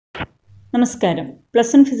നമസ്കാരം.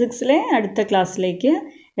 പ്ലസ് 1 ഫിസിക്സിലെ അടുത്ത ക്ലാസ്സിലേക്ക്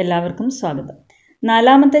എല്ലാവർക്കും സ്വാഗതം.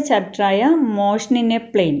 4ാമത്തെ ചാപ്റ്ററായ മോഷൻ ഇൻ എ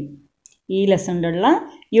പ്ലെയിൻ ഈ ലെസണിലുള്ള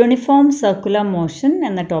യൂണിഫോം സർക്കുലർ മോഷൻ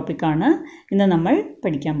എന്ന ടോപ്പിക്കാണ് ഇന്ന് നമ്മൾ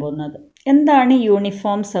പഠിക്കാൻ പോകുന്നത്. എന്താണ്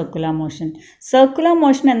uniform circular motion? Circular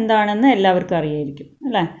motion എന്താണെന്ന് എല്ലാവർക്കും അറിയായിരിക്കും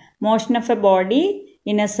അല്ലേ? Motion of A body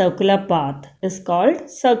in a circular path is called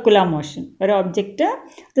circular motion. ഒരു ഒബ്ജക്റ്റ്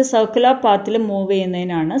ഇത് സർക്കുലർ പാത്തിൽ മൂവ്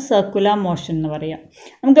ചെയ്യുന്നതിനാണ് സർക്കുലർ മോഷൻ എന്ന് പറയുക.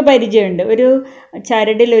 നമുക്ക് പരിചയമുണ്ട്. ഒരു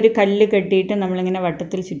ചരടിൽ ഒരു കല്ല് കെട്ടിയിട്ട് നമ്മളിങ്ങനെ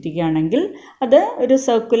വട്ടത്തിൽ ചുറ്റിക്കുകയാണെങ്കിൽ അത് ഒരു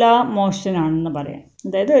സർക്കുലർ മോഷൻ ആണെന്ന് പറയാം.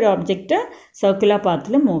 അതായത് ഒരു ഒബ്ജക്റ്റ് സർക്കുലർ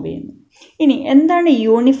പാത്തിൽ മൂവ് ചെയ്യുന്നു. ഇനി എന്താണ്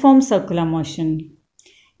uniform circular motion?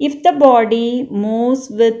 If the body moves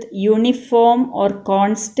with uniform or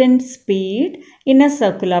constant speed in a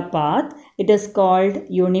circular path, it is called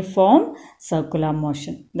uniform circular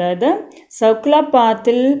motion. അതായത് സർക്കുലർ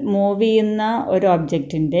പാത്തിൽ മൂവ് ചെയ്യുന്ന ഒരു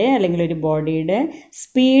ഒബ്ജക്റ്റിൻ്റെ അല്ലെങ്കിൽ ഒരു ബോഡിയുടെ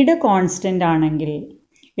സ്പീഡ് കോൺസ്റ്റൻ്റ് ആണെങ്കിൽ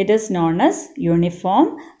it is known as uniform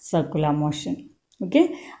circular motion. Okay,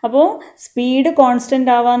 അപ്പോൾ speed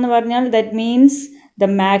constant ആവാന്ന് പറഞ്ഞാൽ that means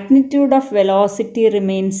the magnitude of velocity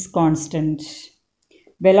remains constant.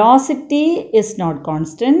 Velocity is not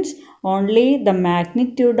constant, only the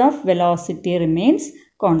magnitude of velocity remains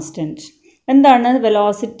constant. എന്താണ്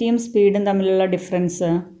വെലോസിറ്റിയും സ്പീഡും തമ്മിലുള്ള difference?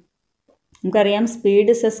 നമുക്കറിയാം,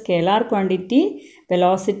 speed is A scalar quantity,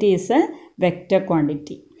 velocity is A vector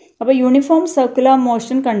quantity. അപ്പോൾ uniform circular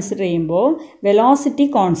motion consider ചെയ്യുമ്പോൾ velocity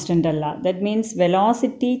constant അല്ല. That means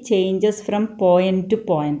velocity changes from point two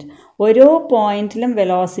point. ഓരോ പോയിൻറ്റിലും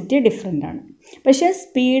velocity different ആണ്, പക്ഷേ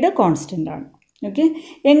സ്പീഡ് കോൺസ്റ്റൻ്റ് ആണ്. ഓക്കെ,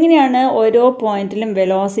 എങ്ങനെയാണ് ഓരോ പോയിന്റിലും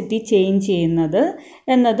വെലോസിറ്റി ചേഞ്ച് ചെയ്യുന്നത്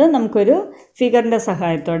എന്നത് നമുക്കൊരു ഫിഗറിൻ്റെ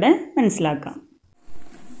സഹായത്തോടെ മനസ്സിലാക്കാം.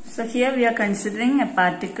 So here we are considering a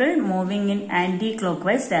particle moving in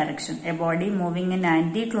anti-clockwise direction. A body moving in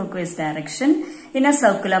anti-clockwise direction in a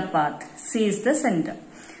circular path. C is the center.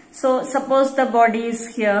 So suppose the body is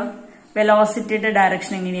here. Velocity യുടെ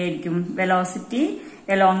direction എങ്ങനെയായിരിക്കും? Velocity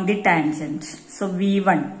along the tangent. So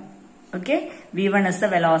V1. Okay, V1 is the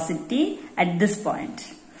velocity at this point.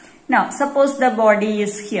 Now, suppose the body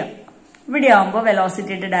is here. ഇവിടെ ആവുമ്പോൾ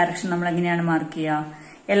വെലോസിറ്റിയുടെ direction നമ്മൾ എങ്ങനെയാണ് mark ചെയ്യുക?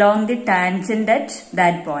 Along the tangent at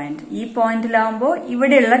that point. ഈ പോയിന്റിലാവുമ്പോൾ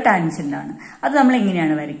ഇവിടെയുള്ള tangent ആണ്. അത് നമ്മൾ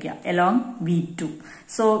എങ്ങനെയാണ് വരയ്ക്കുക? Along V2.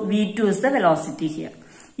 So, V2 is the velocity here.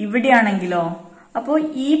 ഇവിടെയാണെങ്കിലോ അപ്പോൾ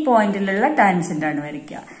ഈ പോയിന്റിലുള്ള ടാൻജന്റ് ആണ്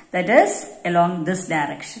വരയ്ക്കുക. That is along this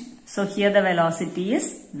direction. So, here the velocity is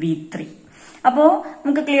V3. അപ്പോൾ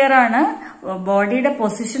നമുക്ക് ക്ലിയർ ആണ്, ബോഡിയുടെ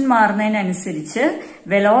പൊസിഷൻ മാറുന്നതിനനുസരിച്ച്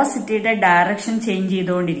വെലോസിറ്റിയുടെ ഡയറക്ഷൻ ചേഞ്ച്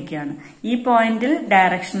ചെയ്തുകൊണ്ടിരിക്കുകയാണ്. ഈ പോയിന്റിൽ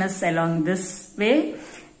direction is along this way,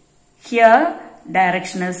 here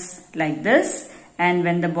direction is like this, and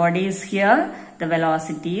when the body is here the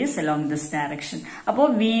velocity is along this direction. അപ്പോൾ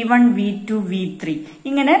V1, V2, V3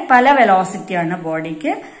 ഇങ്ങനെ പല വെലോസിറ്റിയാണ്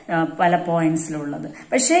ബോഡിക്ക് പല പോയിന്റ്സിലുള്ളത്.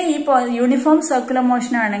 പക്ഷേ ഈ യൂണിഫോം സർക്കുലർ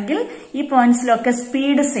മോഷൻ ആണെങ്കിൽ ഈ പോയിന്റ്സിലൊക്കെ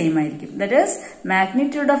സ്പീഡ് സെയിം ആയിരിക്കും. That is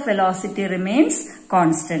magnitude of velocity remains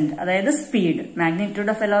constant. അതായത് speed,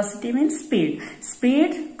 magnitude of velocity means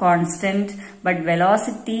speed constant, but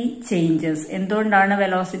velocity changes. എന്തുകൊണ്ടാണ്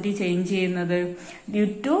വെലോസിറ്റി ചേഞ്ച് ചെയ്യുന്നത്? Due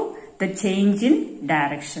to the change in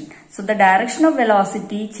direction. So the direction of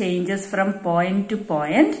velocity changes from point to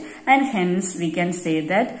point, and hence we can say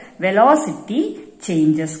that velocity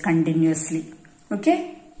changes continuously. Okay?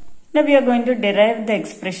 Now we are going to derive the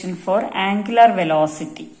expression for angular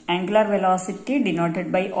velocity. Angular velocity denoted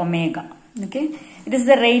by omega. Okay? It is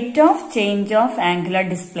the rate of change of angular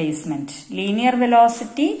displacement. Linear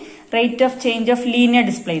velocity, rate of change of linear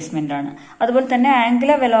displacement ആണ്. അതുപോലെ തന്നെ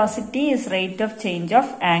angular velocity is rate of change of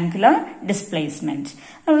angular displacement.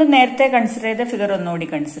 നമ്മൾ നേരത്തെ consider ചെയ്ത figure ഒന്നുകൂടി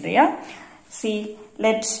consider ചെയ്യാം. See,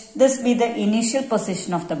 let this be the initial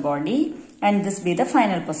position of the body and this be the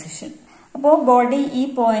final position. അപ്പോൾ body ഈ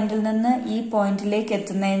പോയിന്റിൽ നിന്ന് ഈ പോയിന്റിലേക്ക്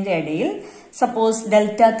എത്തുന്നതിന്റെ ഇടയിൽ suppose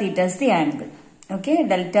delta theta is the angle. Okay,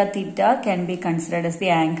 delta theta can be considered as the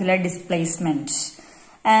angular displacement,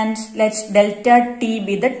 and let delta t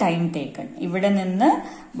be the time taken. ഇവിടെ നിന്ന്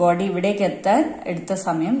body ഇവിടേക്ക് എത്താൻ എടുത്ത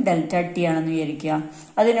സമയം ഡെൽറ്റ ടി ആണെന്ന് വിചാരിക്കുക.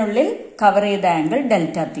 അതിനുള്ളിൽ കവർ ചെയ്ത ആംഗിൾ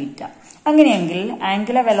ഡെൽറ്റ തീറ്റ. അങ്ങനെയെങ്കിൽ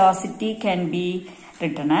angular velocity can be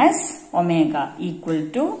written as omega equal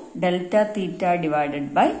to delta theta divided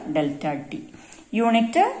by delta T.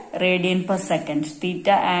 Unit radian per second. Theta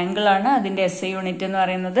angle ആണ്, അതിന്റെ SI യൂണിറ്റ് എന്ന്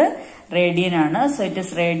പറയുന്നത് റേഡിയൻ ആണ്. So it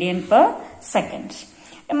is radian per second.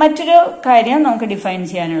 മറ്റൊരു കാര്യം നമുക്ക് define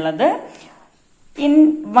ചെയ്യാനുള്ളത്, in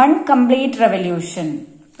 1 complete revolution,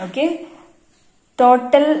 okay,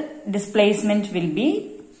 total displacement will be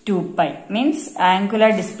 2π, means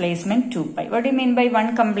angular displacement 2π. What do you mean by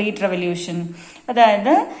 1 complete revolution?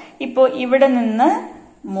 അതായത് ഇപ്പോൾ ഇവിടെ നിന്ന്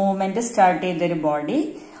മൂവ്മെന്റ് സ്റ്റാർട്ട് ചെയ്തൊരു ബോഡി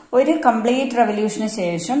ഒരു കംപ്ലീറ്റ് റെവല്യൂഷന്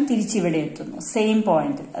ശേഷം തിരിച്ചിവിടെ എത്തുന്നു, സെയിം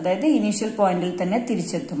പോയിന്റിൽ, അതായത് ഇനീഷ്യൽ പോയിന്റിൽ തന്നെ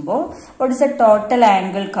തിരിച്ചെത്തുമ്പോൾ what is the total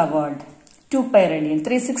angle covered? 2π radian,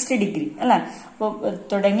 360 degree അല്ല. അപ്പോൾ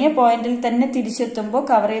തുടങ്ങിയ പോയിന്റിൽ തന്നെ തിരിച്ചെത്തുമ്പോൾ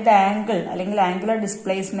കവർ ചെയ്ത ആംഗിൾ അല്ലെങ്കിൽ ആംഗുലർ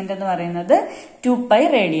ഡിസ്പ്ലേസ്മെന്റ് എന്ന് പറയുന്നത് 2π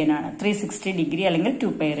റേഡിയൻ ആണ്, 360 ഡിഗ്രി അല്ലെങ്കിൽ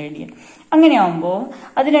 2π റേഡിയൻ. അങ്ങനെയാവുമ്പോൾ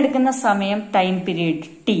അതിനെടുക്കുന്ന സമയം time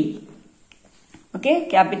period T. Okay,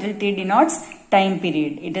 capital T denotes time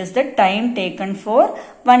period. It is the time taken for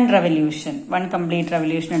one revolution. One complete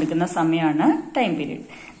revolution എടുക്കുന്ന സമയമാണ് time period.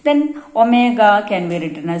 Then omega can be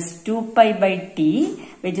written as 2π by T,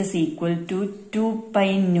 which is equal to 2π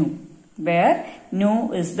nu, where nu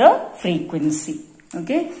is the frequency.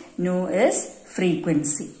 Okay, nu is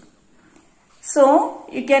frequency. So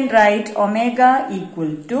you can write omega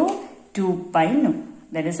equal to 2π nu.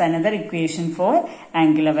 That is another equation for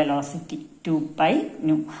angular velocity, 2π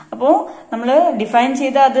nu. അപ്പോൾ നമ്മൾ define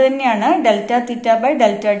ചെയ്ത അത് തന്നെയാണ്, delta theta by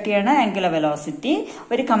delta T ആണ് angular velocity.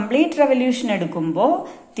 ഒരു complete revolution എടുക്കുമ്പോൾ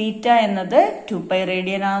തീറ്റ എന്നത് 2π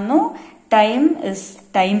radian ആകുന്നു. Time is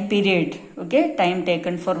time period. Okay, time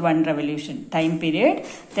taken four one revolution, time period.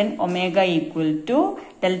 Then omega equal to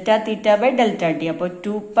delta theta by delta T. അപ്പോൾ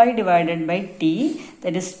 2π divided by T,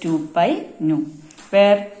 that is 2π nu,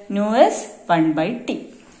 where nu is 1 by t,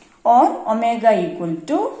 or omega equal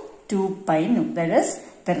to 2π nu. That is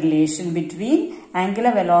the relation between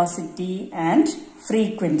angular velocity and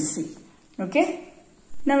frequency. Okay.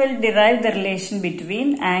 Now we'll derive the relation between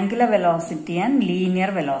angular velocity and linear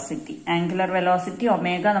velocity. Angular velocity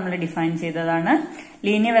omega നമ്മൾ define ചെയ്തതാണ്.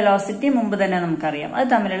 Linear velocity മുമ്പ് തന്നെ നമുക്കറിയാം. അത്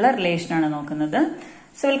തമ്മിലുള്ള relation ആണ് നോക്കുന്നത്.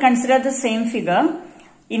 So we'll consider the same figure.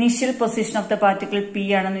 Initial position of the particle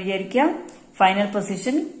P ആണെന്ന് വിചാരിക്കുക. Final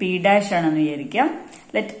position P dash ആണെന്ന് വിചാരിക്കുക.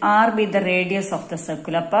 Let R be the radius of the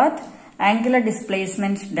circular path. Angular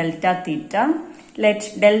displacement delta theta. Let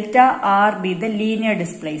delta R be the linear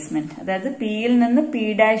displacement. അതായത് Pയിൽ നിന്ന് P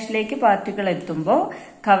ഡാഷിലേക്ക് particle എത്തുമ്പോൾ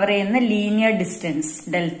cover ചെയ്യുന്ന linear distance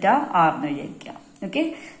delta R എന്ന് വിചാരിക്കാം. Okay,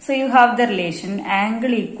 so you have the relation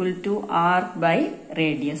angle equal to R by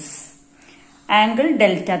radius. Angle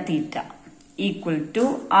delta theta equal to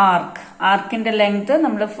arc. ആർക്കിന്റെ length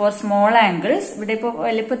നമ്മൾ four small angles, ഇവിടെ ഇപ്പോൾ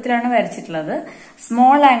വലിപ്പത്തിലാണ് വരച്ചിട്ടുള്ളത്.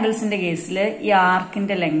 Small ആംഗിൾസിന്റെ കേസിൽ ഈ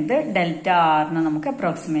ആർക്കിന്റെ ലെങ്ത് ഡെൽറ്റ ആറിന് നമുക്ക്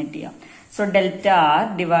അപ്രോക്സിമേറ്റ് ചെയ്യാം. So delta R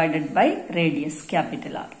divided by radius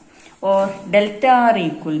capital R, or delta R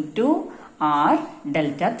equal to R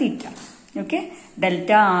delta theta. Okay,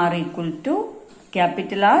 delta R equal to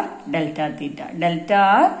capital R delta theta. Delta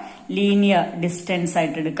R linear distance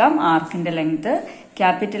ആയിട്ട് എടുക്കാം, ആർക്കിന്റെ length.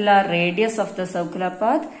 Capital R radius of the circular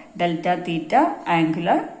path, delta theta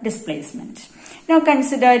angular displacement. Now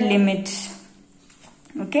consider limit.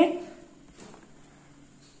 Okay.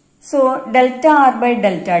 So delta R by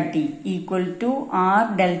delta t equal to R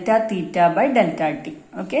delta theta by delta t.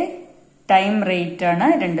 Okay. Time rate ആണ്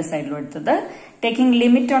രണ്ട് സൈഡിലും എടുത്തത്. Taking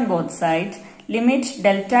limit on both sides, limit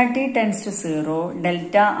delta t tends to 0,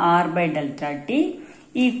 delta R by delta t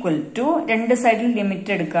equal to, രണ്ട് സൈഡിൽ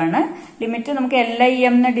limit എടുക്കുകയാണ്. Limit നമുക്ക്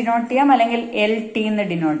LIM എന്ന് denote ചെയ്യാം, അല്ലെങ്കിൽ LT എന്ന്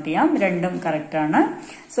ഡിനോട്ട് ചെയ്യാം, രണ്ടും കറക്റ്റ് ആണ്.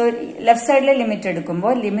 സോ ലെഫ്റ്റ് സൈഡിലെ ലിമിറ്റ്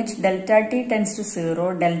എടുക്കുമ്പോൾ limit delta T tense to 0,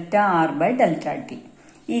 delta R by delta T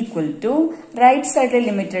equal to, right സൈഡിലെ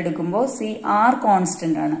ലിമിറ്റ് എടുക്കുമ്പോൾ സി ആർ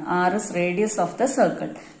കോൺസ്റ്റന്റ് ആണ്, R is radius of the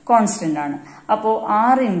circle, constant ആണ്. അപ്പോൾ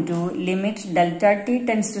R into limit delta T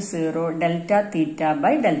tense to 0, delta theta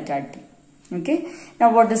by delta T. Okay, now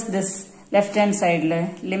what is this? Left hand side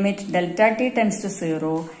limit delta t tends to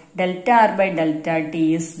 0, delta r by delta t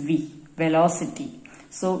is v, velocity.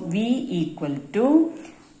 So v equal to,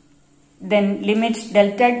 then limit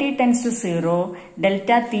delta t tends to 0,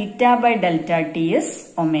 delta theta by delta t is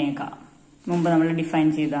omega. മുമ്പ് നമ്മൾ define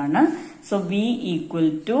ചെയ്തതാണ്. So v equal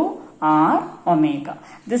to r omega.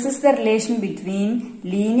 This is the relation between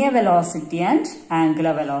linear velocity and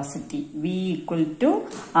angular velocity. V equal to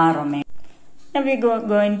r omega. Now we are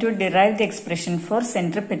going to derive the expression for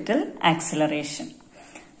centripetal acceleration.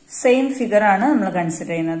 Same figure ആണ് നമ്മൾ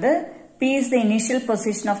consider ചെയ്യുന്നത്. P is the initial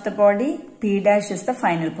position of the body, P dash is the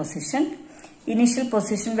final position. Initial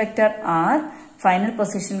position vector R, final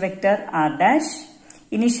position vector R dash.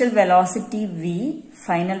 Initial velocity V,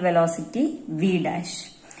 final velocity V dash.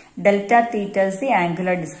 Delta theta is the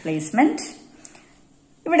angular displacement.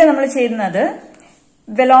 ഇവിടെ നമ്മൾ ചെയ്യുന്നത്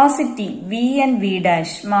velocity V and V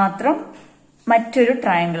dash മാത്രം മറ്റൊരു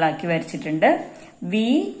triangle ആക്കി വരച്ചിട്ടുണ്ട്. V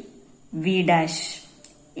V dash,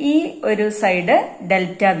 ഈ ഒരു side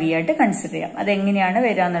delta V ആയിട്ട് കൺസിഡർ ചെയ്യാം. അതെങ്ങനെയാണ്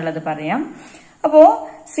വരിക എന്നുള്ളത് പറയാം. അപ്പോ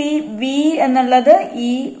സി വി എന്നുള്ളത്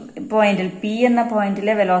ഈ പോയിന്റിൽ, പി എന്ന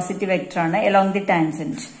പോയിന്റിലെ വെലോസിറ്റി വെക്ടർ ആണ് എലോങ് ദി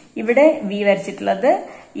ടാൻജന്റ്. ഇവിടെ വി വരച്ചിട്ടുള്ളത്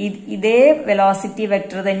ഇതേ വെലോസിറ്റി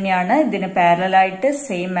വെക്ടർ തന്നെയാണ് ഇതിന് പാരലൽ ആയിട്ട്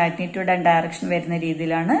സെയിം മാഗ്നിറ്റ്യൂഡ് ആൻഡ് ഡയറക്ഷൻ വരുന്ന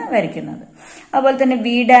രീതിയിലാണ് വരയ്ക്കുന്നത്. അതുപോലെ തന്നെ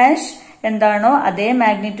വി ഡാഷ് എന്താണോ അതേ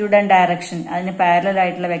മാഗ്നിറ്റ്യൂഡ് ആൻഡ് ഡയറക്ഷൻ അതിന് പാരലൽ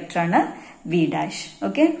ആയിട്ടുള്ള വെക്ടറാണ് വി ഡാഷ്.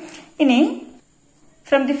 ഓക്കെ, ഇനി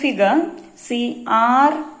from the figure C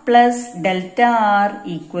R plus delta R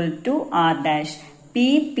equal to R dash.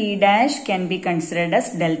 P dash can be considered as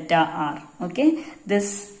delta R. Okay, this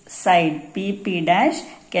side P dash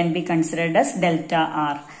can be considered as delta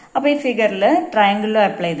R. അപ്പോൾ ഈ ഫിഗറിൽ ട്രയാങ്കിളിൽ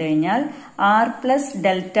apply ചെയ്ത് കഴിഞ്ഞാൽ R plus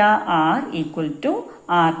delta R equal to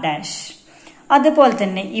R dash. അതുപോലെ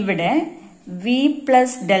തന്നെ ഇവിടെ V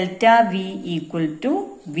plus delta V equal to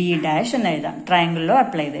V dash എന്ന് എഴുതാം ട്രയാങ്കിളിലോ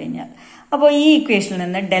അപ്ലൈ ചെയ്ത് കഴിഞ്ഞാൽ. അപ്പോൾ ഈ ഇക്വേഷനിൽ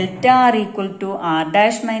നിന്ന് delta R equal to R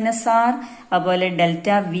dash minus R, അതുപോലെ delta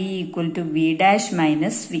V equal to V dash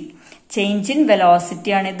minus V. Change in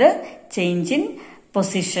velocity ആണിത്, ചേഞ്ച് ഇൻ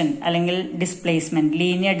പൊസിഷൻ അല്ലെങ്കിൽ ഡിസ്പ്ലേസ്മെന്റ്,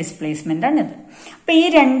 ലീനിയർ ഡിസ്പ്ലേസ്മെന്റ് ആണിത്. അപ്പൊ ഈ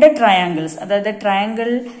രണ്ട് ട്രയാങ്കിൾസ്, അതായത് triangle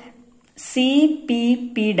C P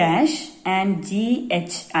P dash and G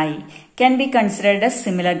H I can be considered as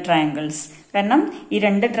similar triangles. കാരണം ഈ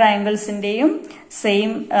രണ്ട് ട്രയാങ്കിൾസിന്റെയും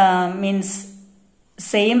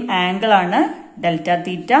സെയിം ആംഗിൾ ആണ് ഡെൽറ്റ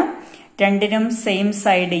തീറ്റ. രണ്ടിനും സെയിം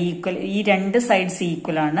സൈഡ് ഈക്വൽ, ഈ രണ്ട് സൈഡ്സ്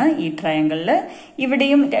ഈക്വൽ ആണ് ഈ ട്രയാങ്കിളില്.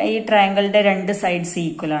 ഇവിടെയും ഈ ട്രയാങ്കിളിന്റെ രണ്ട് സൈഡ്സ്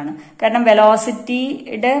ഈക്വൽ ആണ്. കാരണം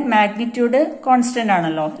വെലോസിറ്റിയുടെ മാഗ്നിറ്റ്യൂഡ് കോൺസ്റ്റന്റ്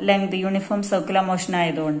ആണല്ലോ, ലെങ്ത് യൂണിഫോം സർക്കുലർ മോഷൻ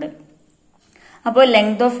ആയതുകൊണ്ട്. അപ്പോൾ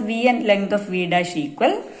length of V and length of V dash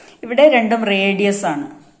equal. ഇവിടെ രണ്ടും റേഡിയസ് ആണ്.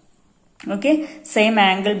 Okay, same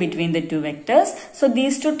angle between the two vectors. So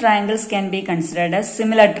these two triangles can be considered as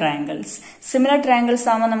similar triangles. Similar triangles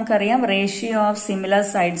ആവുമ്പോൾ നമുക്കറിയാം ratio of similar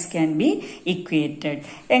sides can be equated.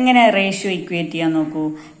 എങ്ങനെ ratio equate ചെയ്യാൻ നോക്കൂ.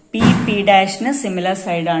 P ഡാഷിന് similar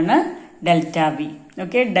side ആണ് delta V.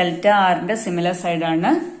 Okay, delta ആറിന്റെ similar side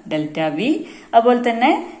ആണ് delta V. അതുപോലെ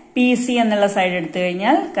തന്നെ പി സി എന്നുള്ള സൈഡ് എടുത്തു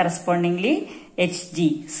കഴിഞ്ഞാൽ correspondingly H G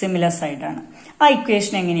similar side ആണ്. ആ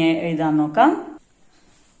ഇക്വേഷൻ എങ്ങനെയാ എഴുതാൻ നോക്കാം.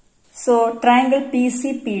 So triangle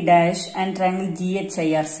PCP dash and triangle GHI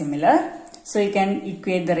are similar. So you can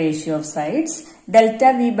equate the ratio of sides. Delta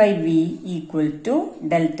V by V equal to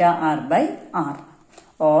delta R by R,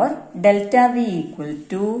 or delta V equal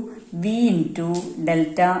to V into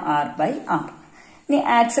delta R by R. ഇനി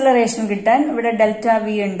acceleration കിട്ടാൻ ഇവിടെ delta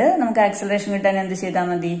V ഉണ്ട്. നമുക്ക് acceleration കിട്ടാൻ എന്ത് ചെയ്താൽ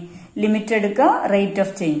മതി? Limit എടുക്കുക, റേറ്റ്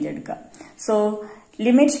ഓഫ് ചേഞ്ച് എടുക്കുക. So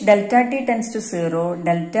limit delta t tends to 0,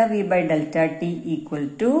 delta v by delta t equal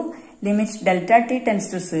to limit delta t tends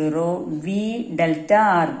to 0, v delta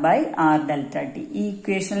r by r delta t. ഈ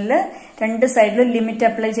ഇക്വേഷനിൽ രണ്ട് സൈഡിലും ലിമിറ്റ്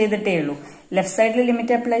അപ്ലൈ ചെയ്തിട്ടേ ഉള്ളൂ. Left സൈഡിൽ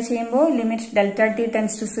limit apply ചെയ്യുമ്പോൾ limit delta T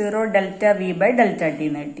tense to 0, delta V by delta T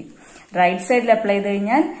എന്ന് കിട്ടി. റൈറ്റ് സൈഡിൽ അപ്ലൈ ചെയ്ത്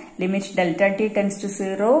കഴിഞ്ഞാൽ limit delta T tense to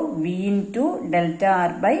 0, V into delta R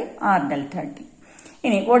by R delta T.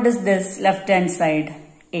 ഇനി what is this left hand side?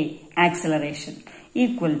 A acceleration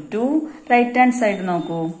equal to right hand side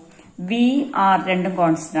നോക്കൂ. V R രണ്ടും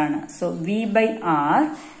constant ആണ്. So we by R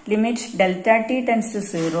limit delta T tense to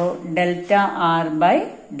 0, delta R by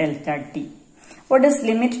delta T. What is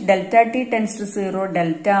limit delta T tense to 0,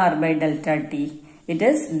 delta R by delta T?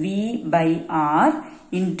 It is V by R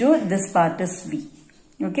into this part is v.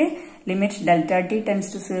 Okay, limit delta t tends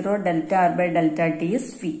to 0, delta r by delta t is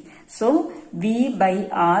v. So v by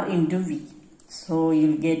r into v. So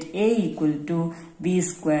you'll get a equal to v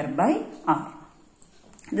square by r.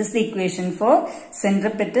 This is the equation for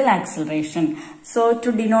centripetal acceleration. So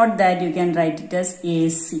to denote that, you can write it as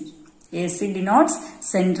AC. AC denotes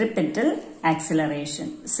centripetal acceleration.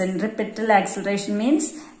 Centripetal acceleration means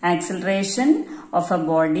acceleration of a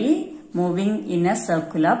body moving in a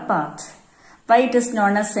circular path. Why it is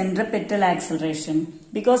known as centripetal acceleration?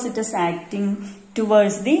 Because it is acting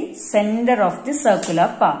towards the center of the circular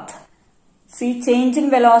path. See, change in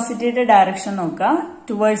velocity direction nokka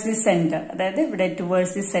towards the center. That is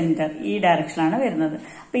towards the center. Ee direction aanu varunathu.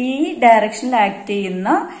 Appo ee direction il act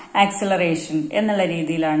cheyunna acceleration ennulla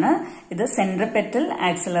reethiyilana idu centripetal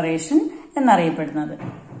acceleration എന്നറിയപ്പെടുന്നത്.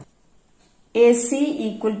 AC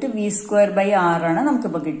equal to V square by R ആണ്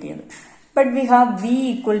നമുക്കിപ്പോൾ കിട്ടിയത്. But we have V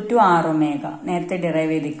equal to R omega. നേരത്തെ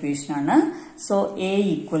derive ചെയ്ത equation ആണ്. So A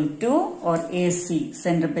equal to or AC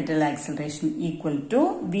centripetal acceleration equal to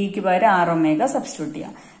V ക്ക് പകരം R omega substitute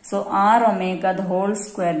ചെയ്യാം. So R omega the whole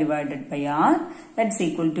square divided by R, that's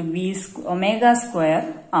equal to V omega square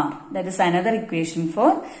R. That is another equation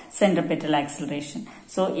for centripetal acceleration.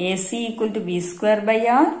 So AC equal to V square by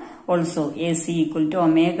R. Also AC equal to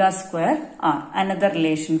omega square R. Another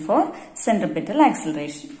relation for centripetal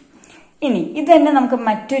acceleration. ഇനി ഇത് തന്നെ നമുക്ക്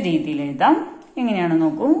മറ്റൊരു രീതിയിൽ എഴുതാം. എങ്ങനെയാണ്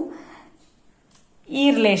നോക്കൂ. ഈ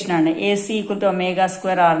റിലേഷനാണ് A C equal to omega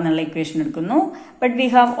square R എന്നുള്ള ഇക്വേഷൻ എടുക്കുന്നു. But we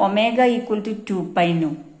have omega equal to 2 pi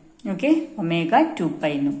nu. Okay, omega 2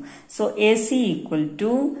 pi nu. So A C equal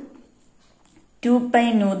to 2 pi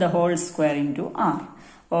nu the whole square into r,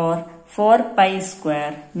 or 4 pi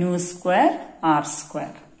square nu square r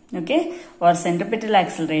square. Okay, or centripetal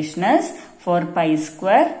acceleration is 4 pi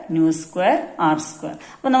square nu square r square.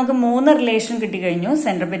 അപ്പോൾ നമുക്ക് മൂന്ന് relation കിട്ടിക്കഴിഞ്ഞു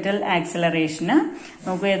centripetal acceleration.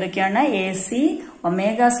 നമുക്ക് ഏതൊക്കെയാണ്? A C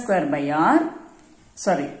omega square by R,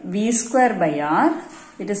 sorry V square by R,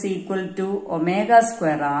 it is equal to omega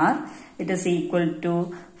square r, it is equal to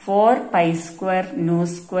 4 pi square nu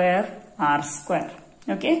square r square.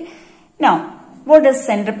 Okay, now what is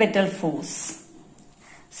centripetal force?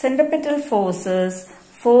 Centripetal force is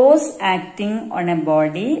force acting on a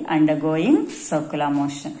body undergoing circular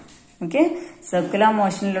motion. Okay, circular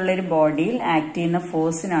motion ഉള്ള ഒരു ബോഡിയിൽ act ചെയ്യുന്ന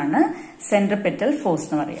ഫോഴ്സിനാണ് centripetal force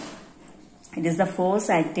എന്ന് പറയുക. It is the force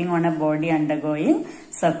acting on a body undergoing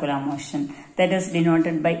circular motion, that is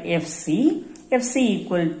denoted by Fc. Fc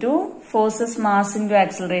equal to forces mass into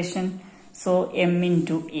acceleration. So m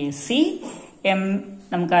into ac, m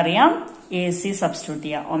നമുക്കറിയാം ac substitute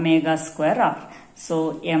ചെയ്യാം, omega square R. So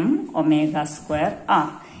m omega square R.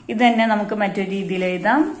 ഇത് തന്നെ നമുക്ക് മറ്റൊരു രീതിയിൽ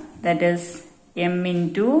എഴുതാം, that is m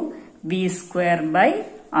into v square by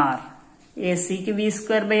R. A സിക്ക് V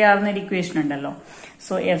square by R എന്നൊരു ഇക്വേഷൻ ഉണ്ടല്ലോ.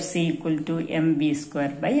 So F C equal to M V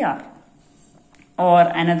square by R. Or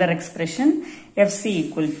another expression, F C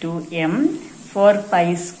equal to M 4 pi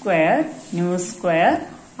square nu square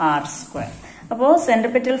R square. അപ്പോൾ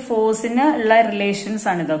centripetal ഫോഴ്സിന് ഉള്ള relations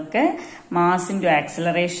ആണ് ഇതൊക്കെ. Mass into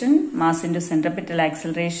acceleration, mass into centripetal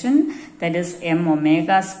acceleration, that is M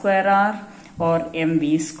omega square R, or M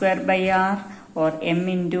V square by R, or M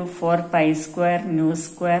into 4 pi square nu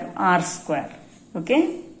square R square. Okay,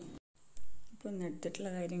 ഇപ്പോൾ എടുത്തിട്ടുള്ള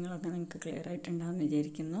കാര്യങ്ങളൊക്കെ നിങ്ങൾക്ക് clear ആയിട്ടുണ്ടാകുമെന്ന്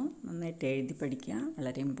വിചാരിക്കുന്നു. നന്നായിട്ട് എഴുതി പഠിക്കുക.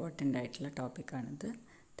 വളരെ ഇമ്പോർട്ടൻ്റ് ആയിട്ടുള്ള ടോപ്പിക്കാണിത്.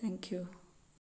 Thank you.